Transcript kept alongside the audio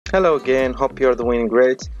Hello again, hope you're doing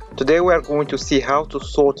great. Today we are going to see how to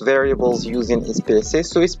sort variables using SPSS.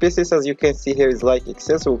 So SPSS, as you can see here, is like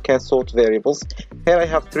Excel, so we can sort variables. Here I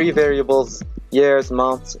have three variables: years,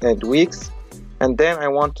 months, and weeks. And then I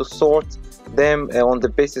want to sort them on the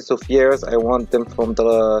basis of years. I want them from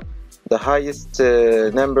the highest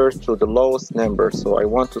number to the lowest number. So I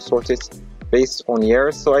want to sort it based on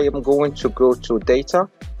years. So I am going to go to data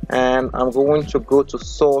and I'm going to go to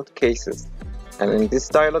sort cases. And in this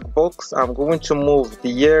dialog box, I'm going to move the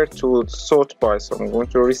year to sort by. So I'm going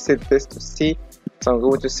to reset this to C. So I'm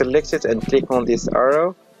going to select it and click on this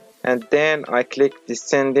arrow. And then I click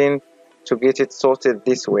descending to get it sorted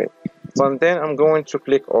this way. So and then I'm going to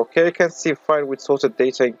click OK. I can see file with sorted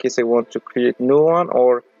data in case I want to create new one,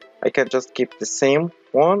 or I can just keep the same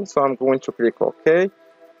one. So I'm going to click OK.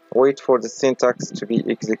 Wait for the syntax to be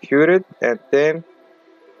executed. And then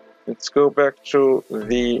let's go back to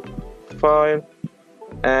the file,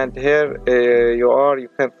 and here you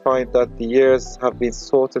can find that the years have been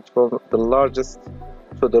sorted from the largest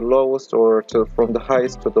to the lowest, or from the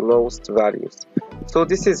highest to the lowest values. So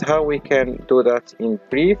this is how we can do that in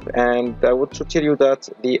brief, and I want to tell you that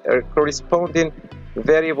the corresponding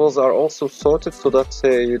variables are also sorted, so that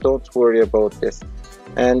you don't worry about this.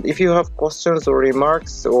 And if you have questions or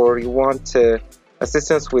remarks, or you want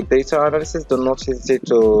assistance with data analysis, do not hesitate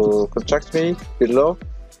to contact me below.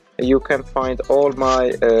 You can find all my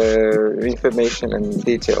information and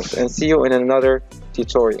details, and see you in another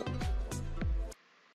tutorial.